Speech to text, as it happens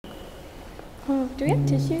Oh, do we have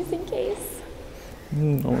tissues in case?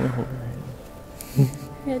 No.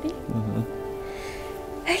 Ready?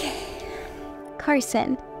 Okay.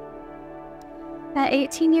 Carson. At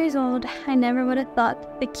 18 years old, I never would have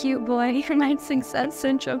thought the cute boy from my Success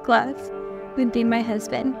Central class would be my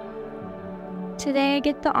husband. Today I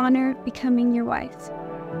get the honor of becoming your wife.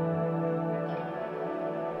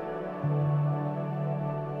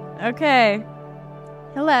 Okay.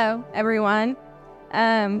 Hello, everyone.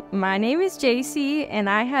 My name is JC, and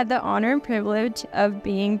I had the honor and privilege of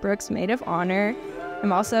being Brooke's maid of honor.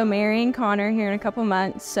 I'm also marrying Connor here in a couple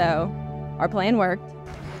months, so our plan worked.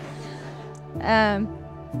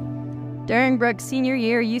 During Brooke's senior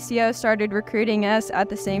year, UCO started recruiting us at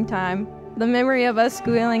the same time. The memory of us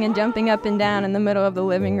squealing and jumping up and down in the middle of the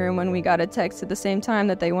living room when we got a text at the same time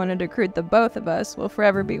that they wanted to recruit the both of us will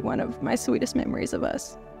forever be one of my sweetest memories of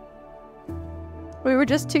us. We were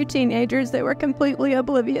just two teenagers that were completely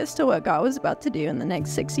oblivious to what God was about to do in the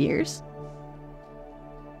next 6 years.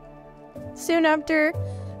 Soon after,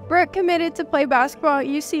 Brooke committed to play basketball at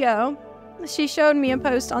UCO. She showed me a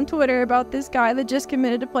post on Twitter about this guy that just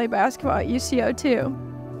committed to play basketball at UCO too.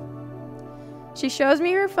 She shows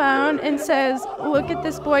me her phone and says, "Look at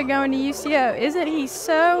this boy going to UCO. Isn't he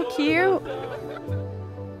so cute?"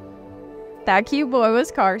 That cute boy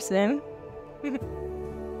was Carson.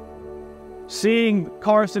 Seeing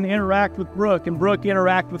Carson interact with Brooke and Brooke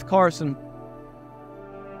interact with Carson,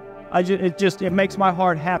 it makes my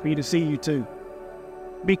heart happy to see you two.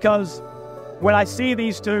 Because when I see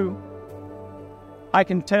these two, I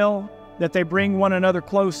can tell that they bring one another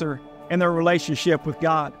closer in their relationship with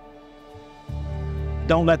God.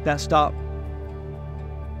 Don't let that stop.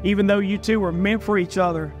 Even though you two were meant for each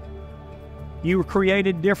other, you were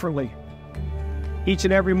created differently. Each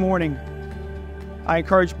and every morning, I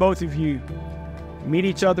encourage both of you, meet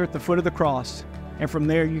each other at the foot of the cross, and from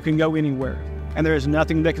there you can go anywhere, and there is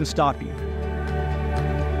nothing that can stop you.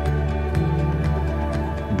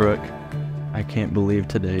 Brooke, I can't believe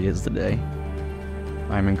today is the day.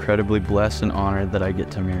 I'm incredibly blessed and honored that I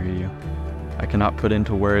get to marry you. I cannot put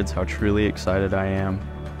into words how truly excited I am,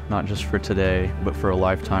 not just for today, but for a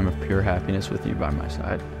lifetime of pure happiness with you by my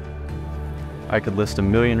side. I could list a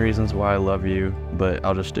million reasons why I love you, but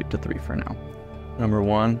I'll just stick to 3 for now. Number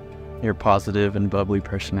 1, your positive and bubbly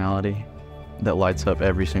personality that lights up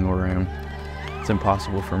every single room. It's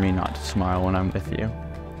impossible for me not to smile when I'm with you.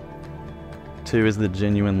 2 is the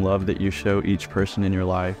genuine love that you show each person in your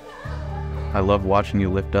life. I love watching you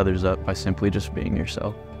lift others up by simply just being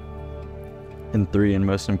yourself. And 3, and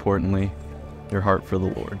most importantly, your heart for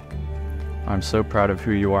the Lord. I'm so proud of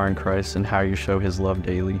who you are in Christ and how you show His love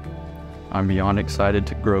daily. I'm beyond excited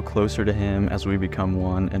to grow closer to Him as we become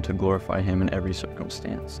one and to glorify Him in every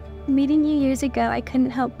circumstance. Meeting you years ago, I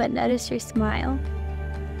couldn't help but notice your smile.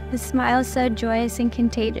 The smile so joyous and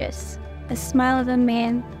contagious. A smile of a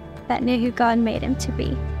man that knew who God made him to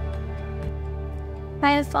be.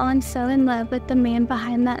 I have fallen so in love with the man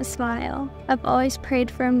behind that smile. I've always prayed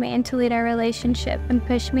for a man to lead our relationship and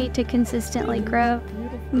push me to consistently grow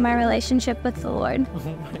in my relationship with the Lord.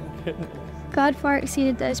 God far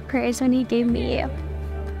exceeded those prayers when He gave me you.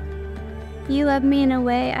 You love me in a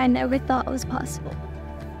way I never thought was possible.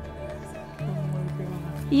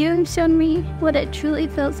 You have shown me what it truly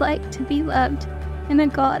feels like to be loved in a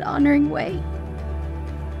God-honoring way.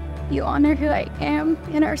 You honor who I am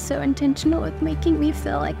and are so intentional with making me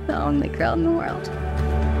feel like the only girl in the world.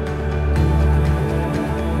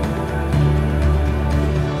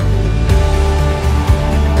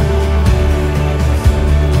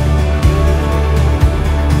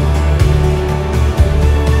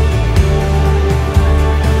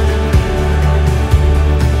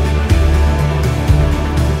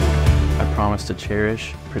 I promise to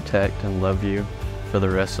cherish, protect, and love you for the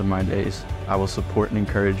rest of my days. I will support and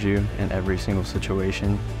encourage you in every single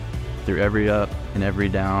situation. Through every up and every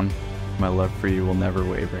down, my love for you will never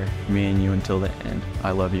waver. Me and you until the end.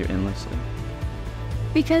 I love you endlessly.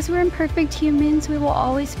 Because we're imperfect humans, we will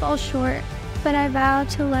always fall short, but I vow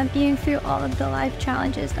to love you through all of the life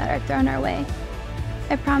challenges that are thrown our way.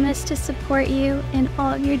 I promise to support you in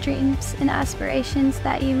all of your dreams and aspirations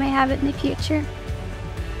that you may have in the future.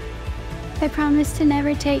 I promise to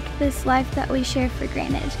never take this life that we share for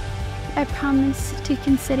granted. I promise to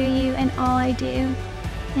consider you in all I do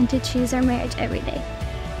and to choose our marriage every day.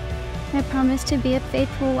 I promise to be a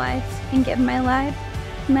faithful wife and give my life,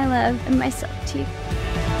 my love, and myself to you.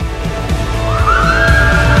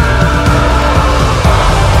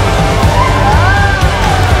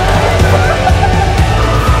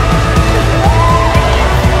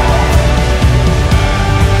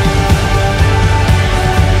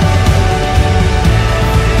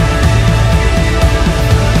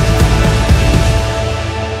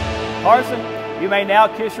 You may now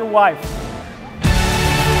kiss your wife.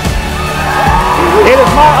 It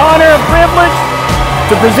is my honor and privilege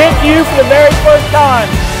to present to you for the very first time,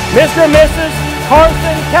 Mr. and Mrs.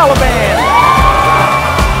 Carson Caliban.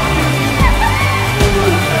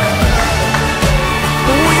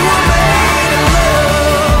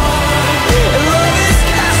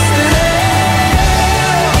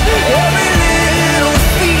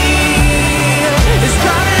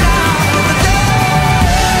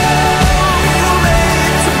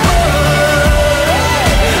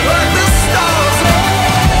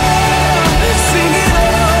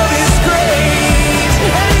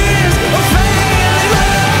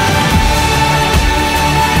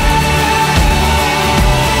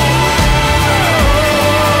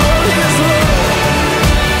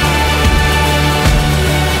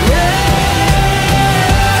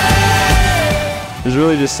 There's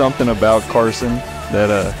really just something about Carson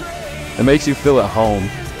that it makes you feel at home.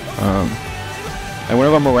 And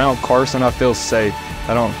whenever I'm around Carson, I feel safe.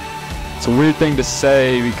 It's a weird thing to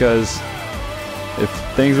say because if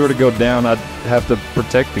things were to go down, I'd have to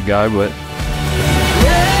protect the guy, but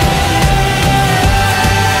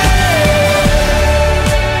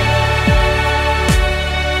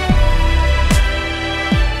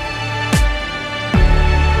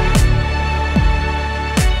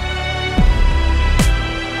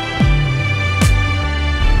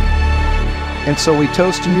And so we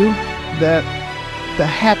toast to you that the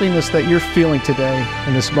happiness that you're feeling today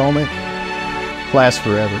in this moment lasts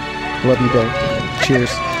forever. Love you both.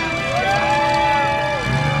 Cheers.